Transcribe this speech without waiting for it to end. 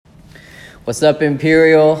What's up,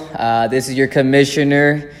 Imperial? This is your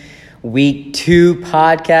commissioner, week 2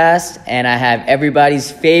 podcast, and I have everybody's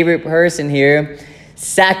favorite person here,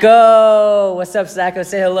 Sacco. What's up, Sacco?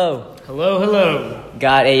 Say hello. Hello.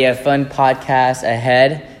 Got a fun podcast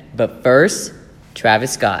ahead, but first,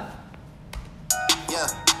 Travis Scott. Yeah.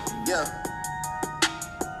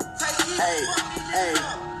 Hey.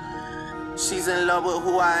 She's in love with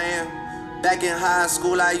who I am. Back in high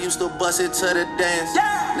school, I used to bust it to the dance.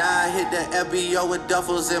 Now I hit the FBO with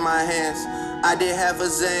duffels in my hands. I did half a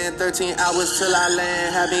Zan, 13 hours till I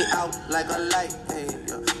land. Had me out like a light, hey,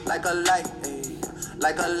 like a light, hey,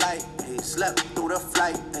 like a light, hey. Slept through the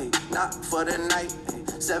flight, hey, not for the night,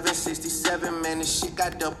 hey. 767, man, this shit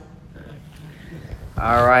got dope.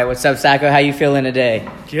 All right, what's up, Sacco? How you feeling today?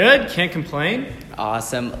 Good, can't complain.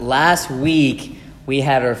 Awesome. Last week, we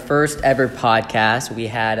had our first ever podcast. We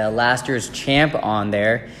had last year's champ on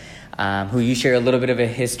there, who you share a little bit of a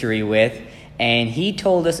history with. And he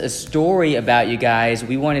told us a story about you guys.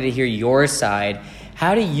 We wanted to hear your side.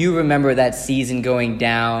 How do you remember that season going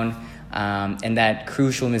down and that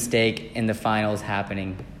crucial mistake in the finals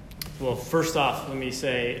happening? Well, first off, let me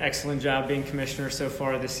say excellent job being commissioner so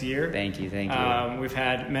far this year. Thank you. We've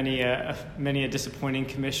had many disappointing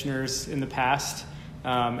commissioners in the past.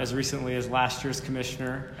 As recently as last year's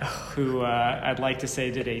commissioner, who I'd like to say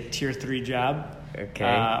did a tier 3 job.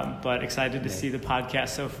 Okay. But excited to see the podcast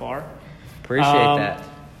so far. Appreciate that.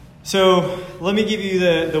 So let me give you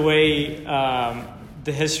the way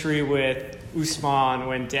the history with Usman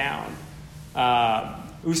went down.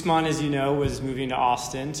 Usman, as you know, was moving to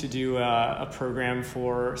Austin to do a program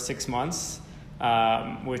for 6 months.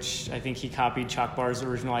 Which I think he copied Chalk Bar's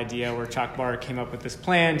original idea, where Chalk Bar came up with this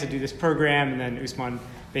plan to do this program, and then Usman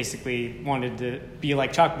basically wanted to be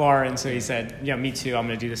like Chalk Bar, and so he said, yeah, me too, I'm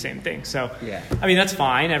going to do the same thing. So, yeah. I mean, that's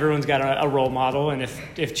fine. Everyone's got a role model, and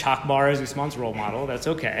if Chalk Bar is Usman's role model, that's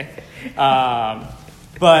okay.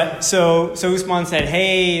 But so Usman said,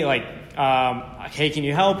 hey, hey, can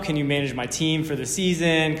you help? Can you manage my team for the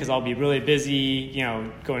season? Because I'll be really busy,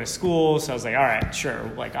 going to school. So I was like, all right, sure.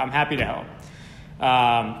 I'm happy to help.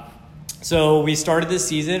 So we started the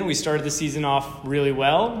season off really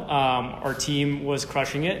well. Our team was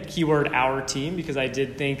crushing it. Keyword our team, because I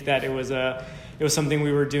did think that it was something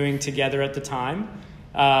we were doing together at the time.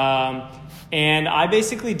 And I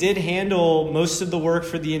basically did handle most of the work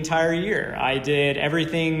for the entire year. I did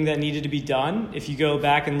everything that needed to be done. If you go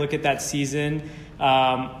back and look at that season,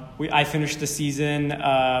 I finished the season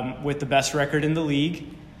with the best record in the league.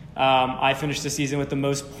 I finished the season with the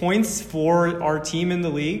most points for our team in the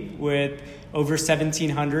league, with over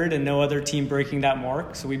 1,700 and no other team breaking that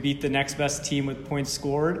mark. So we beat the next best team with points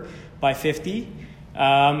scored by 50.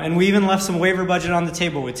 And we even left some waiver budget on the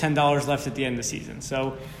table with $10 left at the end of the season.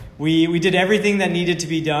 So we did everything that needed to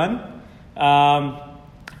be done. And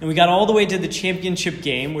we got all the way to the championship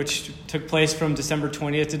game, which took place from December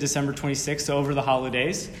 20th to December 26th, so over the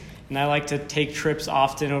holidays. And I like to take trips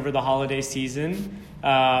often over the holiday season.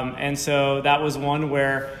 And so that was one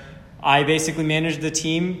where I basically managed the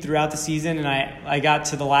team throughout the season, and I got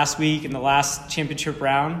to the last week in the last championship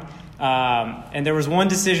round. And there was one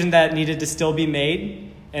decision that needed to still be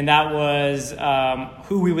made, and that was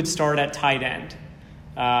who we would start at tight end.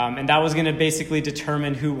 And that was going to basically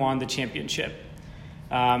determine who won the championship.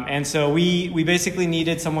 And so we basically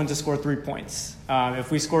needed someone to score 3 points. If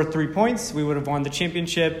we scored 3 points, we would have won the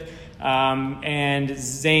championship. And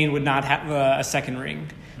Zane would not have a second ring.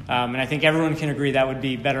 And I think everyone can agree that would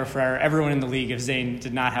be better for everyone in the league if Zane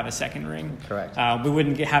did not have a second ring. Correct. We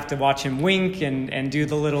wouldn't have to watch him wink and do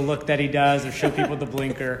the little look that he does or show people the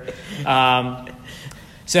blinker.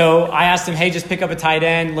 So I asked him, hey, just pick up a tight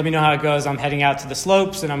end. Let me know how it goes. I'm heading out to the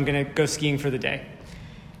slopes, and I'm going to go skiing for the day.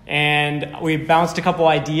 And we bounced a couple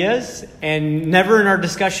ideas, and never in our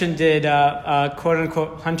discussion did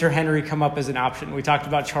quote-unquote Hunter Henry come up as an option. We talked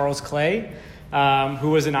about Charles Clay, who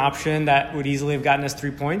was an option that would easily have gotten us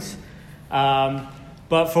 3 points.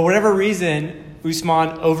 But for whatever reason,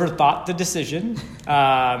 Usman overthought the decision,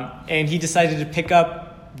 and he decided to pick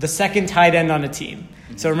up the second tight end on a team.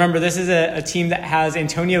 So remember, this is a team that has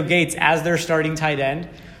Antonio Gates as their starting tight end,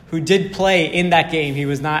 who did play in that game. He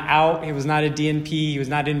was not out. He was not a DNP. He was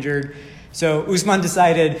not injured. So Usman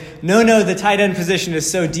decided, no, the tight end position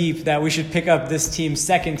is so deep that we should pick up this team's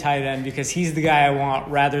second tight end because he's the guy I want,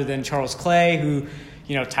 rather than Charles Clay, who,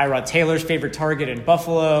 Tyrod Taylor's favorite target in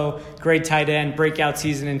Buffalo, great tight end, breakout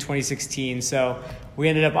season in 2016. So we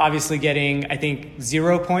ended up obviously getting, I think,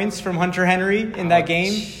 0 points from Hunter Henry in that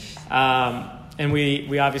game. And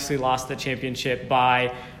we obviously lost the championship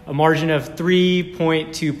by a margin of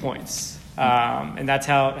 3.2 points. And that's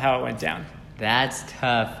how it went down. That's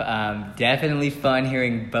tough. Definitely fun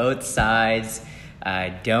hearing both sides. I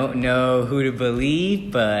don't know who to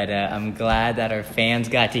believe, but I'm glad that our fans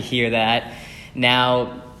got to hear that.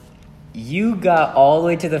 Now, you got all the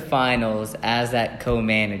way to the finals as that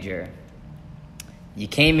co-manager. You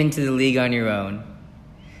came into the league on your own,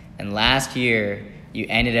 and last year you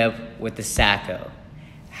ended up with the Sacco.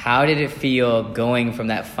 How did it feel going from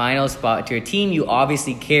that final spot to a team you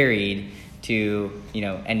obviously carried to,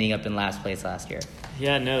 ending up in last place last year?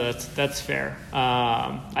 Yeah, no, that's fair.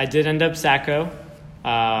 I did end up Sacco.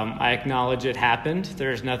 I acknowledge it happened.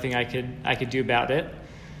 There's nothing I could do about it.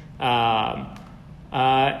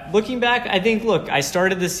 Looking back, I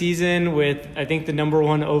started the season with, the number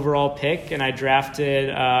 1 overall pick, and I drafted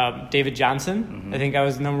David Johnson. Mm-hmm. I think I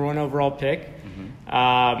was the number 1 overall pick.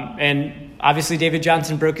 Mm-hmm. And obviously David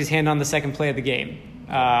Johnson broke his hand on the second play of the game,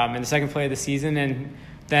 in the second play of the season, and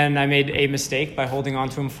then I made a mistake by holding on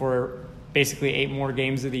to him for basically 8 more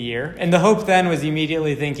games of the year. And the hope then was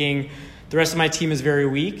immediately thinking, the rest of my team is very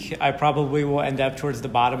weak. I probably will end up towards the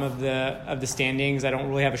bottom of the standings. I don't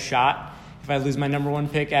really have a shot if I lose my number 1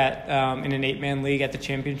 pick at in an 8-man league at the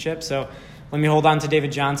championship. So let me hold on to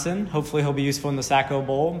David Johnson. Hopefully he'll be useful in the Sacco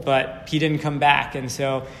Bowl. But he didn't come back, and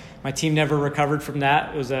so my team never recovered from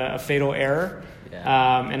that. It was a fatal error.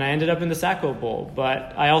 Yeah. And I ended up in the Sacco Bowl.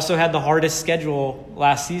 But I also had the hardest schedule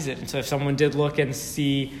last season. So if someone did look and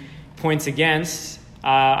see points against,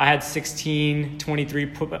 I had 23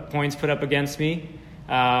 points put up against me,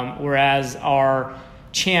 whereas our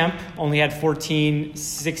champ only had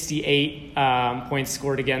 68 points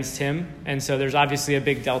scored against him. And so there's obviously a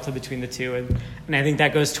big delta between the two. And I think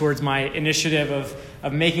that goes towards my initiative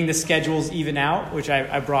of making the schedules even out, which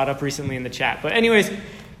I brought up recently in the chat. But anyways,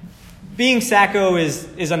 being Sacco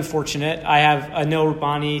is unfortunate. I have Anil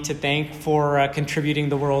Rabbani to thank for contributing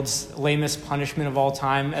the world's lamest punishment of all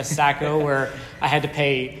time as Sacco, where I had to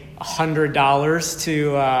pay $100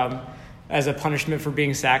 to as a punishment for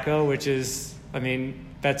being Sacco, which is,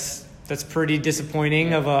 that's pretty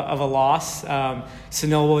disappointing of a loss.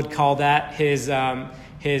 Sunil would call that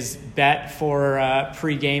his bet for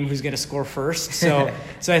pre-game who's going to score first. So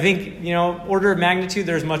I think, order of magnitude,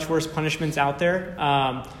 there's much worse punishments out there.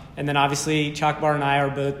 And then obviously Chakbar and I are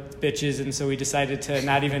both bitches, and so we decided to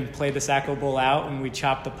not even play the Sacco Bowl out, and we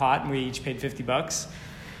chopped the pot, and we each paid $50.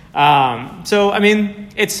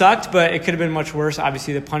 It sucked, but it could have been much worse.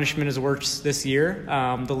 Obviously, the punishment is worse this year.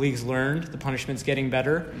 The league's learned. The punishment's getting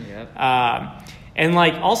better. Yep.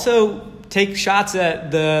 Also take shots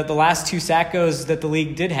at the last 2 Saccos that the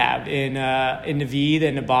league did have in Naveed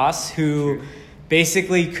and Abbas, who... True.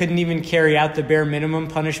 Basically couldn't even carry out the bare minimum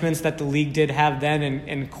punishments that the league did have then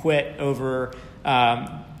and quit over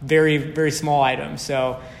very, very small items.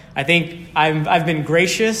 So I think I've been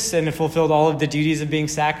gracious and fulfilled all of the duties of being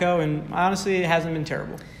Sacco, and honestly, it hasn't been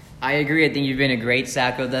terrible. I agree. I think you've been a great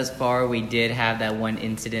Sacco thus far. We did have that one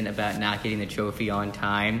incident about not getting the trophy on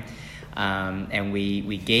time, and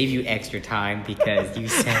we gave you extra time because you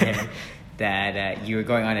said that you were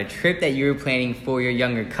going on a trip that you were planning for your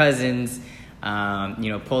younger cousins.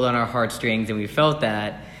 Pulled on our heartstrings, and we felt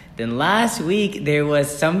that. Then last week, there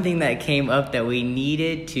was something that came up that we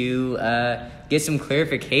needed to get some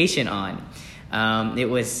clarification on. It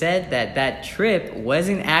was said that trip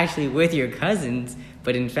wasn't actually with your cousins,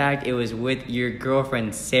 but in fact, it was with your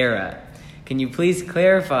girlfriend, Sarah. Can you please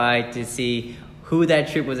clarify to see who that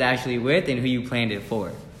trip was actually with and who you planned it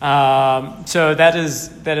for? So that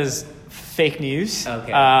is fake news.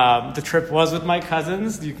 Okay. The trip was with my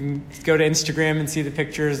cousins. You can go to Instagram and see the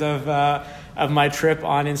pictures of my trip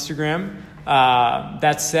on Instagram.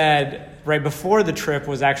 That said, right before the trip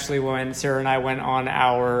was actually when Sarah and I went on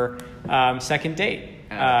our second date.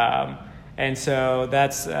 And so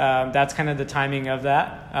that's kind of the timing of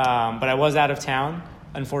that. But I was out of town.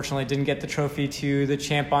 Unfortunately, didn't get the trophy to the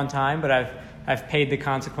champ on time, but I've paid the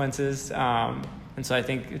consequences. And so I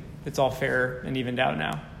think it's all fair and evened out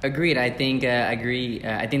now. Agreed. I think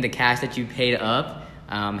the cash that you paid up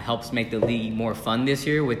helps make the league more fun this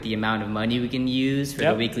year with the amount of money we can use for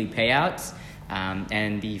the weekly payouts.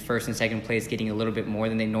 And the first and second place getting a little bit more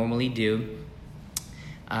than they normally do.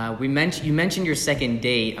 You mentioned your second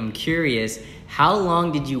date. I'm curious, how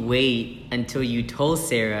long did you wait until you told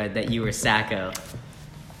Sarah that you were Sacco?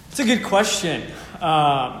 It's a good question.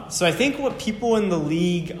 So I think what people in the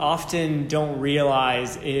league often don't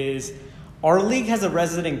realize is our league has a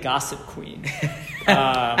resident gossip queen.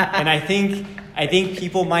 And I think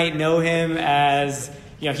people might know him as,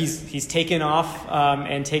 he's taken off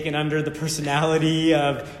and taken under the personality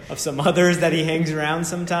of some others that he hangs around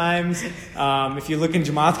sometimes. If you look in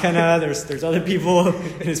Jamaat Khana, there's other people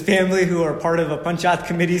in his family who are part of a Panchat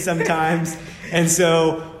committee sometimes. And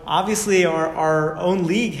so obviously our own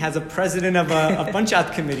league has a president of a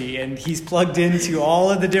Panchat committee, and he's plugged into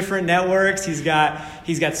all of the different networks. He's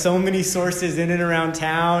got so many sources in and around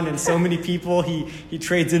town and so many people he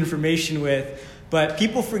trades information with. But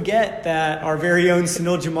people forget that our very own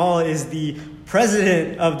Sunil Jamal is the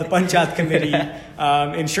president of the Panchat committee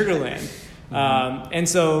in Sugarland. And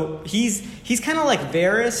so he's kind of like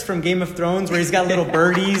Varys from Game of Thrones, where he's got little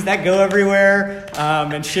birdies that go everywhere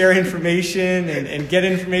and share information and get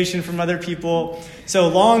information from other people. So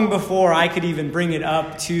long before I could even bring it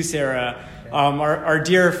up to Sarah, our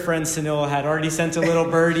dear friend Sunil had already sent a little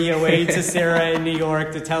birdie away to Sarah in New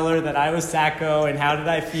York to tell her that I was Sacco and how did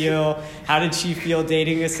I feel, how did she feel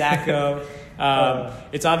dating a Sacco.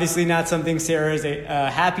 It's obviously not something Sarah is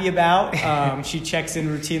happy about. She checks in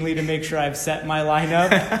routinely to make sure I've set my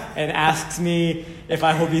lineup and asks me if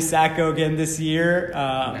I will be Sacco again this year.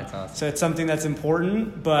 That's awesome. So it's something that's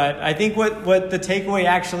important. But I think what the takeaway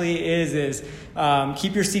actually is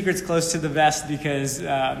keep your secrets close to the vest, because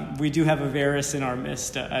we do have a Varys in our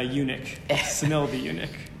midst, a eunuch, Sunil the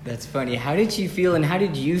eunuch. That's funny. How did you feel, and how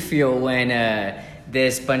did you feel when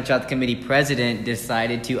this Panchat committee president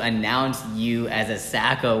decided to announce you as a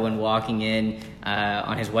Sacco when walking in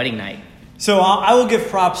on his wedding night? So I will give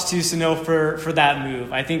props to Sunil for that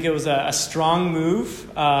move. I think it was a strong move.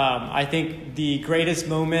 I think the greatest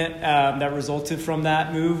moment that resulted from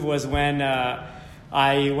that move was when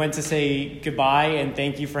I went to say goodbye and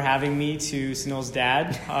thank you for having me to Sunil's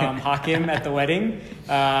dad, Hakim, at the wedding.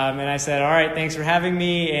 And I said, all right, thanks for having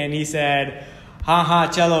me. And he said,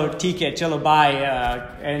 chalo, theek hai, chalo, bye.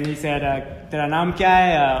 And he said, tera naam kya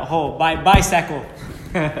hai? Ho, bye, Sacco.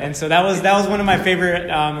 And so that was one of my favorite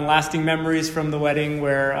lasting memories from the wedding,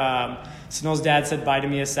 where Sunil's dad said bye to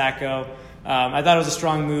me as Sacco. I thought it was a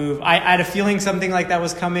strong move. I had a feeling something like that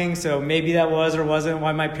was coming, so maybe that was or wasn't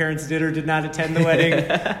why my parents did or did not attend the wedding.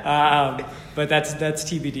 But that's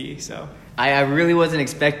TBD. So I really wasn't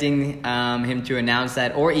expecting him to announce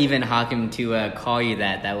that, or even Hakim to call you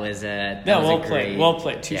that. That was well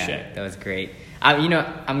played, touche. Yeah, that was great.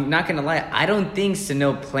 I'm not gonna lie. I don't think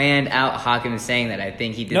Sunil planned out Hakim saying that. I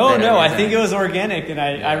think he did. No. I think it was organic, and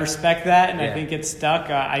I respect that, and I think it stuck.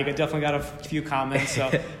 I definitely got a few comments, so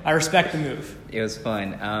I respect the move. It was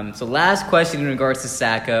fun. So last question in regards to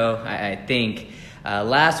Sacco, I think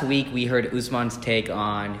last week we heard Usman's take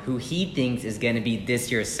on who he thinks is going to be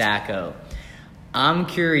this year's Sacco. I'm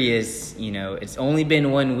curious. It's only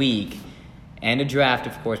been 1 week and a draft,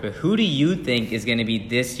 of course, but who do you think is going to be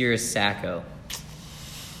this year's Sacco?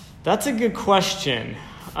 That's a good question.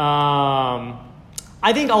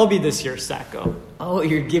 I think I'll be this year's Sacco. Oh,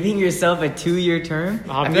 you're giving yourself a 2-year term?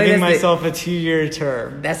 I'm giving myself a 2-year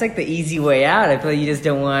term. That's like the easy way out. I feel like you just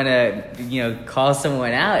don't want to, call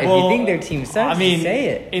someone out. If you think their team sucks, say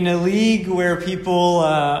it. In a league where people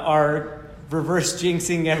are reverse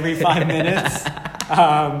jinxing every 5 minutes,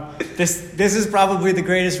 this is probably the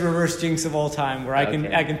greatest reverse jinx of all time, where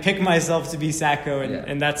I can pick myself to be Sacco,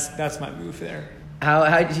 and that's my move there.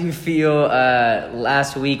 How did you feel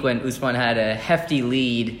last week when Usman had a hefty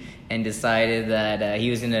lead and decided that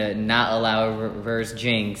he was going to not allow a reverse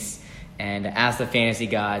jinx and ask the fantasy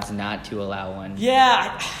gods not to allow one?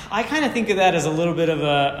 Yeah, I kind of think of that as a little bit of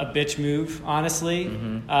a bitch move, honestly.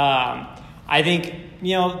 Mm-hmm. I think,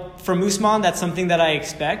 from Usman, that's something that I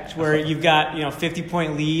expect, where you've got,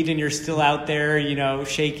 50-point lead and you're still out there,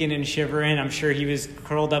 shaking and shivering. I'm sure he was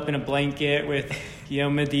curled up in a blanket with,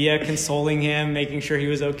 Medea consoling him, making sure he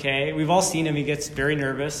was okay. We've all seen him. He gets very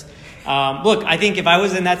nervous. Look, I think if I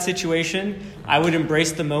was in that situation, I would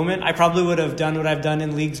embrace the moment. I probably would have done what I've done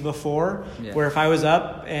in leagues before, where if I was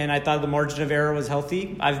up and I thought the margin of error was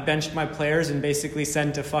healthy, I've benched my players and basically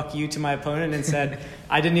sent a fuck you to my opponent and said,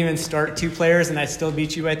 I didn't even start 2 players and I still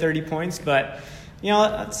beat you by 30 points. But,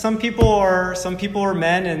 some people are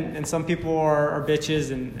men and some people are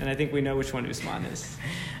bitches, and I think we know which one Usman is.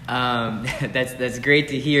 That's great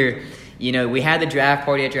to hear. We had the draft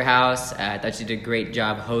party at your house. I thought you did a great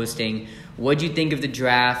job hosting. What'd you think of the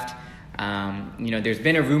draft? There's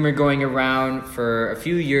been a rumor going around for a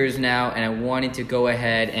few years now, and I wanted to go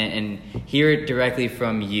ahead and hear it directly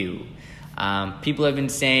from you. People have been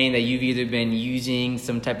saying that you've either been using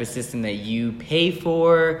some type of system that you pay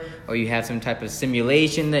for, or you have some type of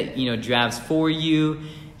simulation that, drafts for you.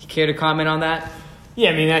 You care to comment on that? Yeah,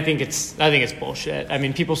 I mean, I think it's bullshit. I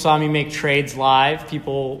mean, people saw me make trades live.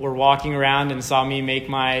 People were walking around and saw me make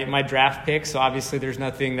my draft picks. So obviously, there's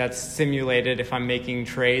nothing that's simulated if I'm making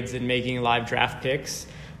trades and making live draft picks.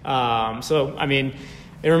 So I mean,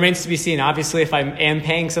 it remains to be seen. Obviously, if I am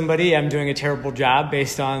paying somebody, I'm doing a terrible job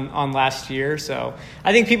based on last year. So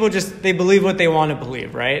I think people they believe what they want to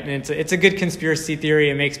believe, right? And it's a good conspiracy theory.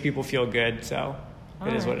 It makes people feel good. So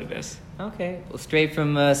it is what it is. Okay, well, straight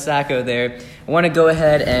from Sacco there. I want to go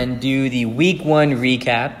ahead and do the Week 1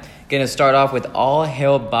 recap. Going to start off with All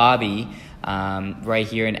Hail Bobby right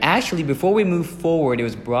here. And actually, before we move forward, it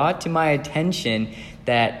was brought to my attention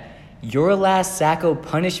that your last Sacco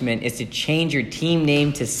punishment is to change your team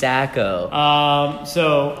name to Sacco.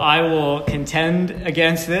 So I will contend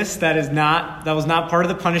against this. That was not part of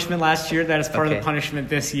the punishment last year. That is part of the punishment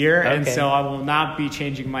this year. Okay. And so I will not be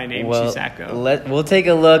changing my name to Sacco. We'll take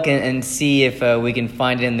a look and see if we can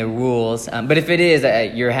find it in the rules. But if it is,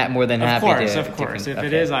 you're more than happy to. Of course. If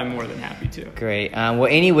it is, I'm more than happy to. Great. Well,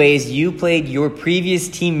 anyways, you played your previous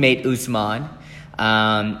teammate, Usman.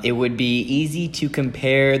 It would be easy to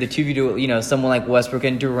compare the two of you to, someone like Westbrook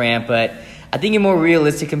and Durant, but I think a more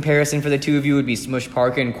realistic comparison for the two of you would be Smush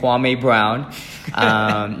Parker and Kwame Brown.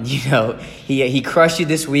 He crushed you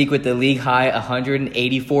this week with the league high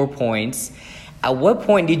 184 points. At what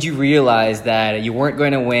point did you realize that you weren't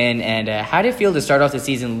going to win, and how did it feel to start off the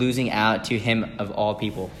season losing out to him of all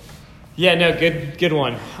people? Yeah, no, good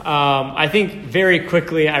one. I think very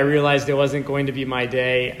quickly I realized it wasn't going to be my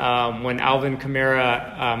day when Alvin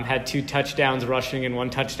Kamara had 2 touchdowns rushing and 1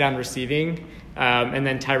 touchdown receiving. And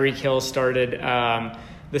then Tyreek Hill started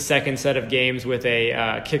the second set of games with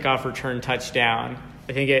a kickoff return touchdown.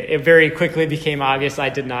 I think it very quickly became obvious I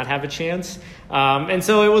did not have a chance. And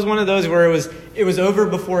so it was one of those where it was over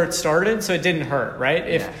before it started, so it didn't hurt,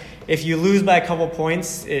 right? If you lose by a couple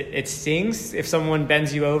points, it stings. If someone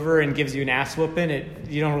bends you over and gives you an ass whooping,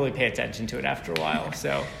 you don't really pay attention to it after a while.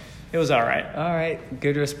 So it was all right. All right,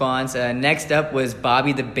 good response. Next up was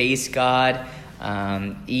Bobby the Base God,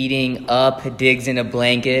 eating up Diggs in a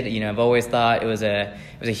blanket. I've always thought it was a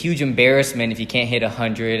huge embarrassment if you can't hit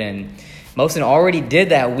 100, and Mosin already did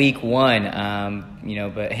that week 1.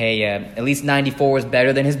 But hey, at least 94 was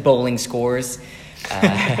better than his bowling scores.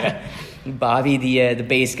 Bobby, the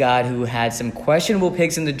base god who had some questionable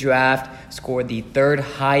picks in the draft, scored the 3rd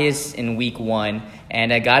highest in week 1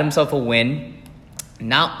 and got himself a win.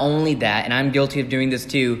 Not only that, and I'm guilty of doing this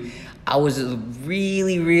too, I was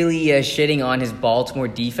really, really shitting on his Baltimore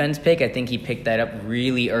defense pick. I think he picked that up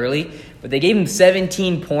really early, but they gave him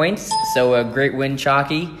 17 points, so a great win,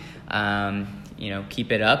 Chalky.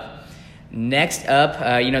 Keep it up. Next up,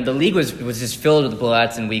 the league was just filled with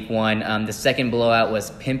blowouts in week 1. The second blowout was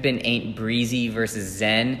Pimpin' Ain't Breezy versus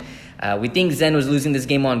Zen. We think Zen was losing this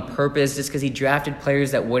game on purpose just because he drafted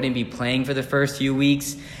players that wouldn't be playing for the first few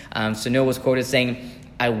weeks. Sano was quoted saying,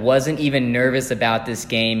 "I wasn't even nervous about this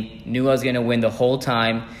game. Knew I was going to win the whole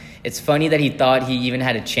time. It's funny that he thought he even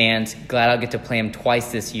had a chance. Glad I'll get to play him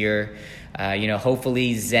twice this year."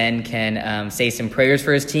 Hopefully Zen can say some prayers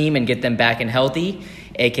for his team and get them back and healthy,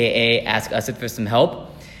 a.k.a. ask us for some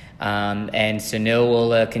help. And Sano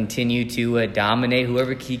will continue to dominate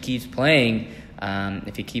whoever he keeps playing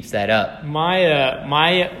if he keeps that up. My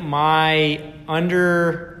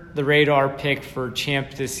under the radar pick for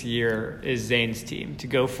champ this year is Zane's team to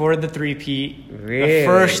go for the 3-peat, really? The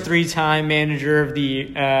first 3-time manager of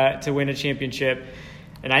to win a championship.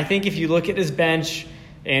 And I think if you look at his bench,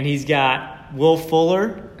 and he's got Will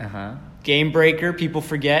Fuller, game breaker. People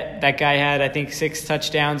forget that guy had, I think, 6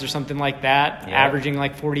 touchdowns or something like that, averaging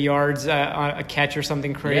like 40 yards on a catch or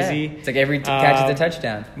something crazy. Yeah. It's like every catch is a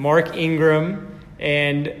touchdown. Mark Ingram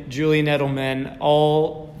and Julian Edelman,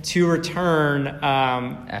 all to return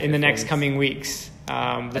in the next coming weeks.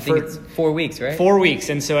 I think it's 4 weeks, right? 4 weeks.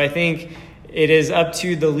 And so I think it is up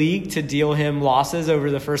to the league to deal him losses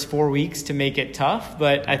over the first 4 weeks to make it tough.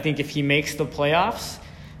 But I think if he makes the playoffs,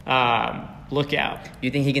 look out.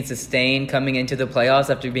 You think he can sustain coming into the playoffs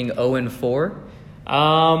after being 0-4?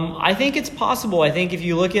 I think it's possible. I think if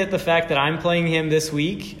you look at the fact that I'm playing him this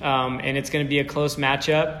week, and it's going to be a close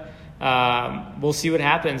matchup, we'll see what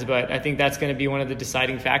happens. But I think that's going to be one of the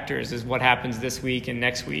deciding factors is what happens this week and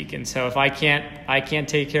next week. And so if I can't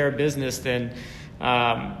take care of business, then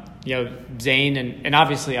Zane and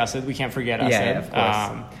obviously Asad, we can't forget Asad. Yeah, of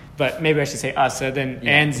course. But maybe I should say Asad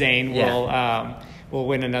and Zane will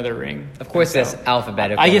win another ring. Of course, And that's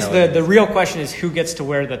alphabetical. I guess no, the real question is who gets to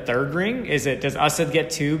wear the third ring? Does Asad get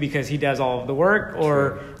 2 because he does all of the work,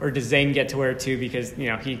 or does Zayn get to wear 2 because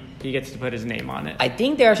he gets to put his name on it? I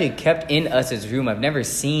think they're actually kept in Usad's room. I've never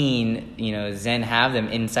seen Zen have them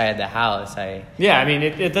inside the house. Yeah, I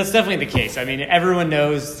mean that's definitely the case. I mean everyone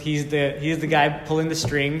knows he's the guy pulling the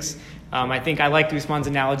strings. I think I like Usman's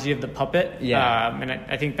analogy of the puppet. Yeah. And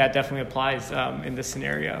I think that definitely applies in this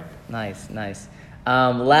scenario. Nice.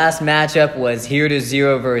 Last matchup was Hero to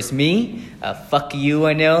Zero versus me. Fuck you,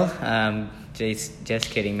 Anil. Just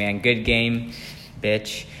kidding, man. Good game,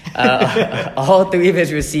 bitch. All 3 of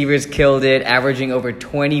his receivers killed it, averaging over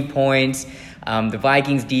 20 points. The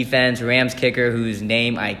Vikings defense, Rams kicker, whose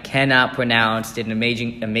name I cannot pronounce, did an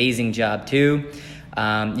amazing job too.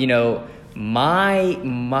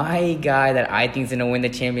 My guy that I think is going to win the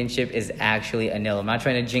championship is actually Anil. I'm not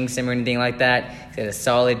trying to jinx him or anything like that. He's got a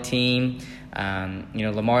solid team.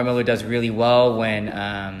 Lamar Miller does really well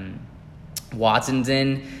when Watson's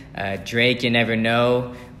in. Drake, you never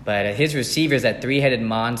know. But his receivers, that 3-headed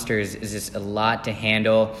monsters, is just a lot to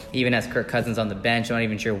handle. Even as Kirk Cousins on the bench, I'm not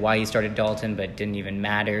even sure why he started Dalton, but it didn't even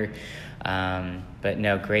matter. But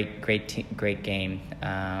no, great game.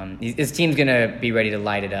 His team's gonna be ready to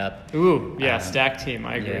light it up. Ooh, yeah, stacked team.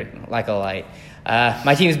 I agree. Yeah, like a light.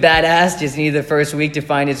 My team's badass. Just needed the first week to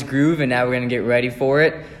find its groove, and now we're gonna get ready for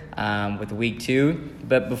it with week 2.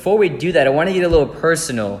 But before we do that, I want to get a little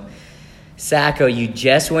personal. Sacco, you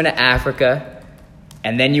just went to Africa,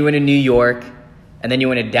 and then you went to New York, and then you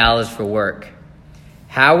went to Dallas for work.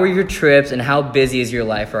 How were your trips, and how busy is your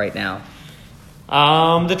life right now?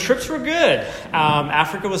 The trips were good.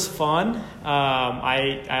 Africa was fun.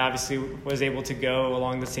 I obviously was able to go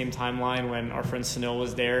along the same timeline when our friend Sunil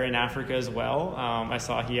was there in Africa as well. I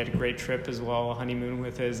saw he had a great trip as well, a honeymoon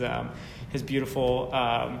with his beautiful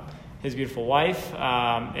wife,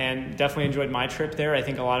 and definitely enjoyed my trip there. I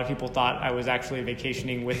think a lot of people thought I was actually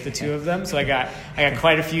vacationing with the 2 of them, so I got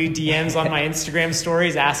quite a few DMs on my Instagram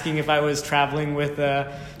stories asking if I was traveling with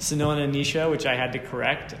Sunil and Anisha, which I had to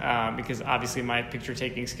correct because obviously my picture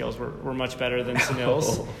taking skills were much better than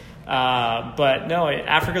Sunil's. But no,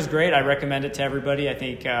 Africa's great. I recommend it to everybody. I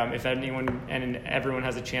think if anyone and everyone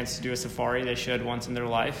has a chance to do a safari, they should once in their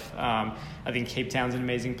life. I think Cape Town's an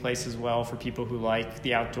amazing place as well for people who like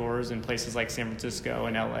the outdoors, and places like San Francisco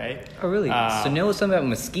and LA. Oh, really? Sunil was something about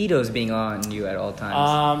mosquitoes being on you at all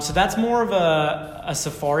times. So that's more of a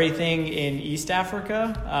safari thing in East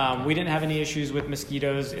Africa. We didn't have any issues with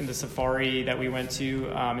mosquitoes in the safari that we went to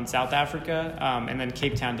in South Africa. And then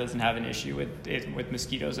Cape Town doesn't have an issue with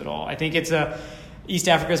mosquitoes at all. I think East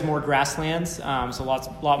Africa is more grasslands, so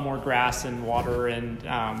lot more grass and water and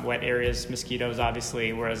wet areas, mosquitoes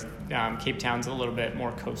obviously, whereas Cape Town's a little bit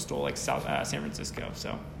more coastal, like San Francisco.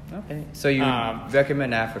 So okay, so you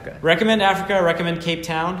recommend Africa? Recommend Africa. Recommend Cape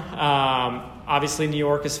Town. Obviously, New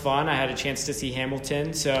York is fun. I had a chance to see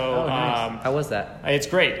Hamilton. So, nice. How was that? It's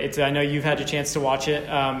great. I know you've had a chance to watch it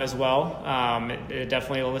as well.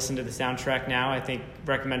 Definitely listen to the soundtrack now. I think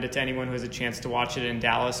recommend it to anyone who has a chance to watch it in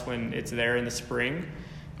Dallas when it's there in the spring.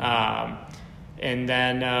 And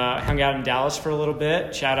then hung out in Dallas for a little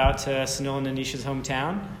bit. Shout out to Sunil and Anisha's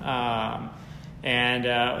hometown. And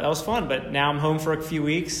that was fun. But now I'm home for a few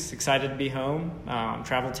weeks. Excited to be home.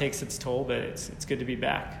 Travel takes its toll, but it's good to be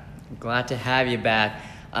back. Glad to have you back.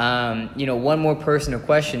 One more personal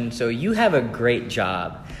question. So you have a great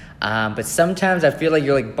job, but sometimes I feel like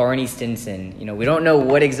you're like Barney Stinson. We don't know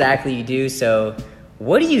what exactly you do. So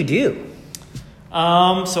what do you do?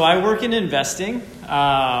 So I work in investing.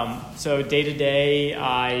 So day to day,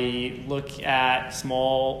 I look at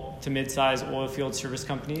small to mid-sized oil field service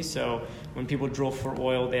companies. So when people drill for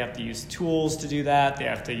oil, they have to use tools to do that. They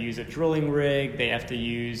have to use a drilling rig. They have to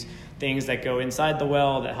use things that go inside the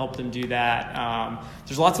well that help them do that.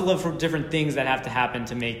 There's lots of different things that have to happen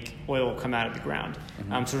to make oil come out of the ground.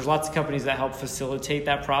 Mm-hmm. So there's lots of companies that help facilitate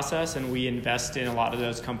that process, and we invest in a lot of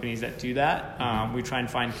those companies that do that. We try and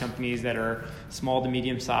find companies that are small to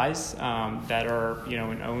medium size, that are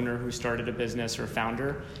an owner who started a business or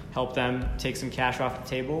founder, help them take some cash off the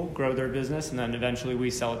table, grow their business, and then eventually we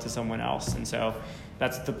sell it to someone else. And so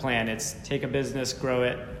that's the plan. It's take a business, grow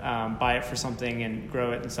it, buy it for something, and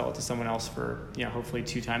grow it and sell it to someone else for hopefully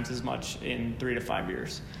 2 times as much in 3 to 5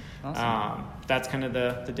 years. Awesome. That's kind of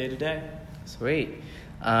the day to day. Sweet.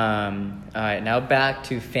 All right, now back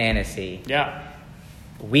to fantasy. Yeah.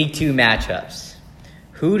 Week 2 matchups.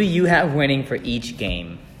 Who do you have winning for each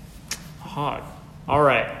game? All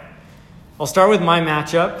right. I'll start with my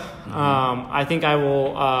matchup. Mm-hmm. I think I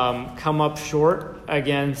will come up short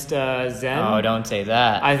against Zen. Oh, don't say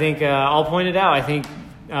that. I think I'll point it out. I think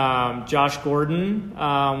Josh Gordon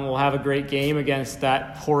will have a great game against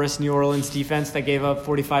that porous New Orleans defense that gave up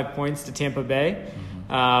 45 points to Tampa Bay.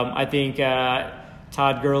 I think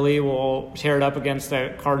Todd Gurley will tear it up against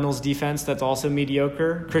the Cardinals defense that's also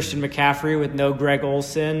mediocre. Christian McCaffrey with no Greg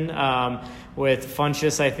Olsen, with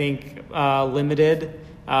Funchess, I think, limited,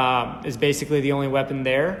 is basically the only weapon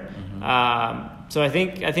there. So I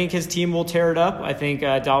think his team will tear it up. I think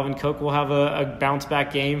Dalvin Cook will have a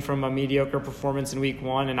bounce-back game from a mediocre performance in Week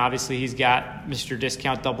 1, and obviously he's got Mr.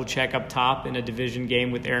 Discount double check up top in a division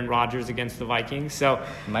game with Aaron Rodgers against the Vikings. So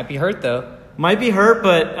Might be hurt, though. Might be hurt,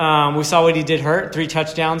 but we saw what he did hurt. 3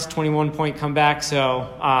 touchdowns, 21-point comeback.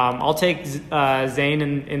 So I'll take Zane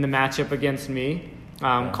in the matchup against me.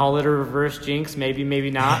 Call it a reverse jinx,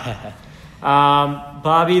 maybe not.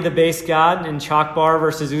 Bobby the Base God and Chalk Bar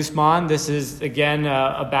versus Usman. This is, again,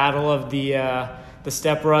 a battle of the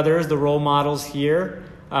stepbrothers, the role models here.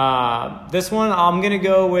 This one I'm going to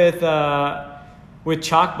go with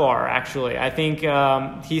Chalk Bar, actually. I think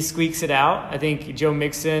he squeaks it out. I think Joe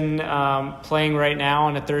Mixon playing right now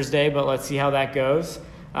on a Thursday, but let's see how that goes.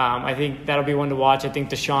 I think that'll be one to watch. I think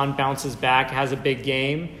Deshaun bounces back, has a big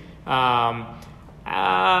game.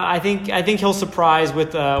 I think he'll surprise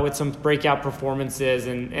with some breakout performances,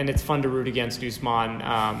 and it's fun to root against Usman.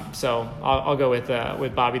 So I'll go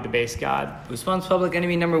with Bobby the Base God. Usman's probably going to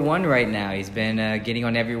be number 1 right now. He's been getting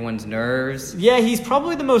on everyone's nerves. Yeah, he's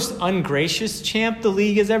probably the most ungracious champ the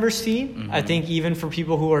league has ever seen. I think even for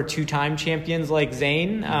people who are 2-time champions like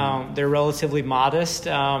Zane, they're relatively modest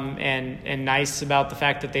and nice about the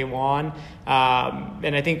fact that they won.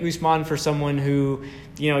 And I think Usman, for someone who,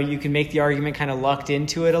 you can make the argument kind of lucked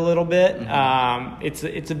into it a little bit.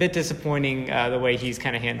 It's a bit disappointing the way he's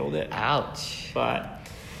kind of handled it. Ouch. But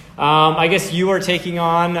I guess you are taking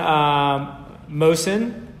on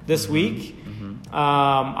Mohsen this week.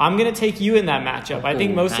 I'm going to take you in that matchup. I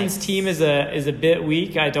think Mohsen's team is a bit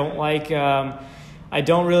weak. I don't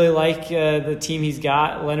really like the team he's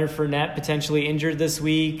got. Leonard Fournette potentially injured this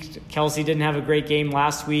week. Kelsey didn't have a great game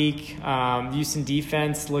last week. Houston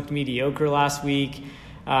defense looked mediocre last week.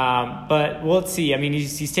 But let's see. I mean,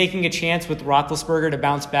 he's taking a chance with Roethlisberger to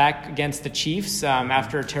bounce back against the Chiefs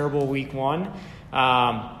after a terrible Week 1.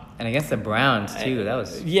 And against the Browns, too. That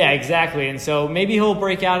was... Yeah, exactly. And so maybe he'll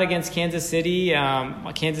break out against Kansas City.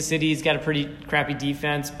 Kansas City's got a pretty crappy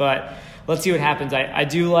defense, but let's see what happens. I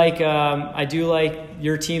do like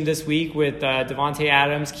your team this week with Devontae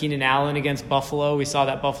Adams, Keenan Allen against Buffalo. We saw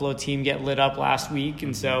that Buffalo team get lit up last week,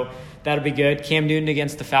 and so that'll be good. Cam Newton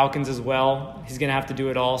against the Falcons as well. He's going to have to do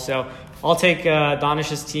it all. So I'll take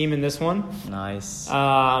Donish's team in this one. Nice.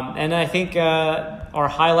 And I think our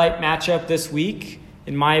highlight matchup this week,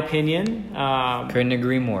 in my opinion, couldn't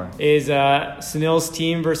agree more, is Sunil's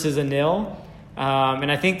team versus Anil.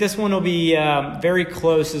 And I think this one will be very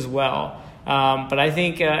close as well. But I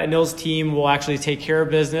think Anil's team will actually take care of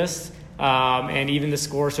business and even the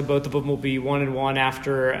score, so both of them will be 1-1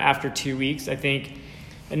 after 2 weeks. I think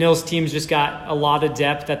Anil's team's just got a lot of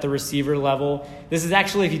depth at the receiver level. This is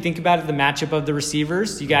actually, if you think about it, the matchup of the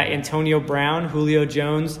receivers. You got Antonio Brown, Julio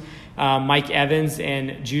Jones, Mike Evans,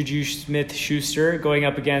 and Juju Smith-Schuster going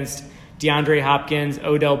up against DeAndre Hopkins,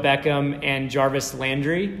 Odell Beckham, and Jarvis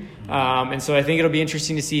Landry. And so I think it'll be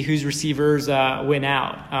interesting to see whose receivers win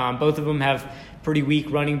out. Both of them have pretty weak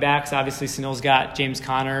running backs. Obviously, Sunil's got James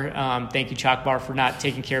Conner. Thank you, Chalk Bar, for not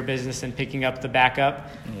taking care of business and picking up the backup.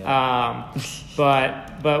 Yeah.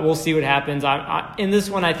 But we'll see what happens. In this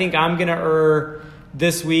one, I think I'm going to err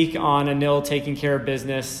this week on Anil taking care of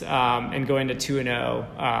business and going to 2-0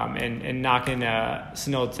 and knocking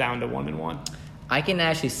Sunil down to 1-1. I can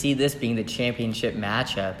actually see this being the championship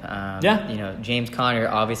matchup. Yeah. James Conner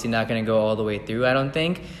obviously not going to go all the way through, I don't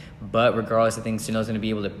think. But regardless, I think Sunil's going to be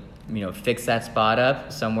able to, fix that spot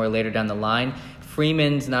up somewhere later down the line.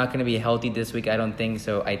 Freeman's not going to be healthy this week, I don't think.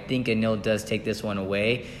 So I think Anil does take this one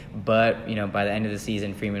away. But, by the end of the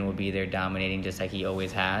season, Freeman will be there dominating just like he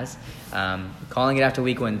always has. Calling it after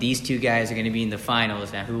week 1, these two guys are going to be in the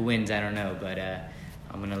finals. Now, who wins, I don't know. But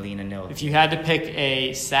I'm going to lean Anil. If you had to pick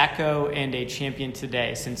a Sacco and a champion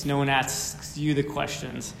today, since no one asks you the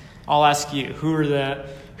questions, I'll ask you, who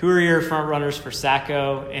are your front runners for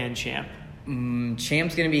Sacco and Champ?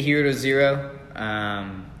 Champ's going to be Hero to Zero.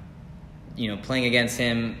 Playing against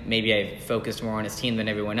him, maybe I focused more on his team than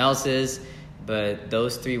everyone else's. But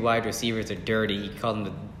those 3 wide receivers are dirty. You call them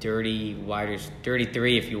the dirty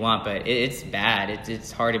 3 if you want, but it's bad.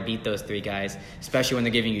 It's hard to beat those 3 guys, especially when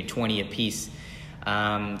they're giving you 20 apiece.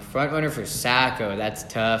 Front runner for Sacco, that's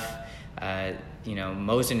tough.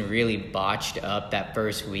 Mohsen really botched up that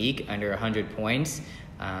first week under 100 points.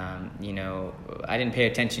 I didn't pay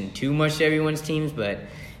attention too much to everyone's teams, but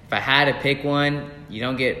if I had to pick one, you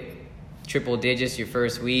don't get triple digits your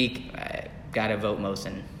first week, I gotta vote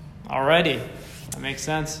Mosin. Alrighty, that makes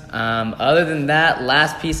sense. Other than that,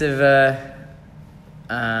 last piece of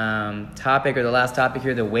topic, or the last topic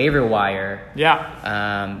here, the waiver wire.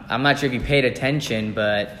 Yeah. I'm not sure if you paid attention,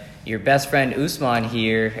 but your best friend Usman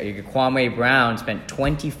here, your Kwame Brown, spent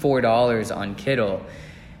 $24 on Kittle.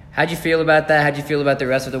 How'd you feel about that? How'd you feel about the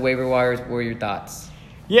rest of the waiver wires? What were your thoughts?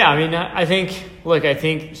 Yeah, I mean, I think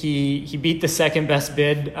he beat the second best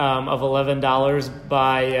bid of $11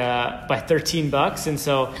 by $13, and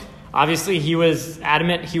so obviously he was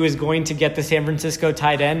adamant he was going to get the San Francisco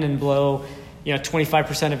tight end and blow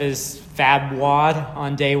 25% of his fab wad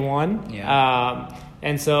on day one. Yeah.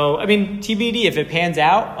 And so, I mean, TBD, if it pans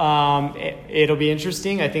out, it'll be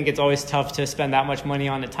interesting. I think it's always tough to spend that much money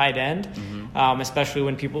on a tight end, especially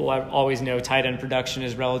when people always know tight end production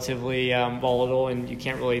is relatively volatile and you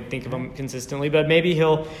can't really think of him consistently. But maybe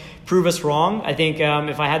he'll prove us wrong. I think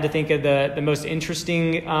if I had to think of the most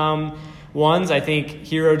interesting ones, I think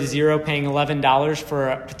Hero to Zero paying $11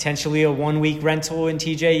 for potentially a 1 week rental in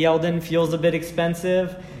TJ Yeldon feels a bit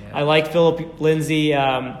expensive. I like Philip Lindsay.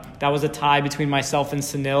 That was a tie between myself and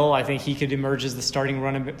Sunil. I think he could emerge as the starting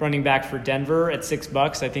running back for Denver at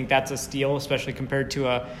 $6. I think that's a steal, especially compared to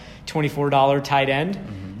a $24 tight end.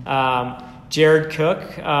 Jared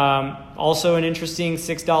Cook, also an interesting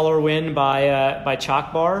 $6 win by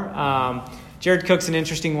Chalk Bar. Jared Cook's an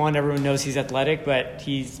interesting one. Everyone knows he's athletic, but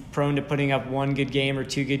he's prone to putting up one good game or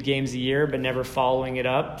two good games a year, but never following it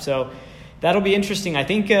up. So that'll be interesting. I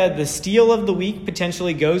think the steal of the week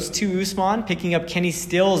potentially goes to Usman, picking up Kenny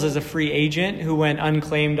Stills as a free agent who went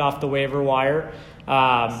unclaimed off the waiver wire.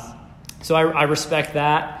 So I respect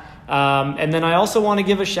that. And then I also want to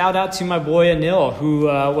give a shout out to my boy Anil, who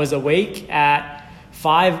was awake at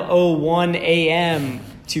 5:01 a.m.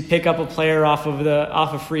 to pick up a player off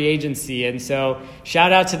of free agency. And so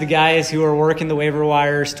shout out to the guys who are working the waiver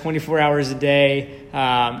wires 24 hours a day.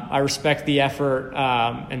 I respect the effort,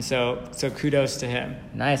 and so kudos to him.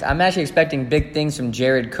 Nice. I'm actually expecting big things from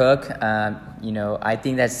Jared Cook. I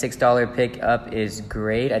think that $6 pickup is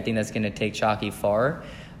great. I think that's going to take Chalky far.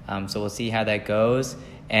 So we'll see how that goes.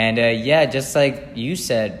 And just like you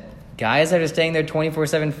said, guys that are staying there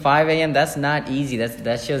 24/7, 5 a.m., that's not easy.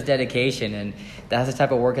 That shows dedication, and that's the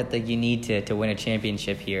type of work ethic you need to win a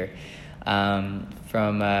championship here. To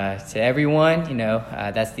everyone,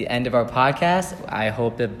 that's the end of our podcast. I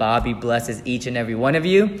hope that Bobby blesses each and every one of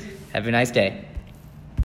you. Have a nice day.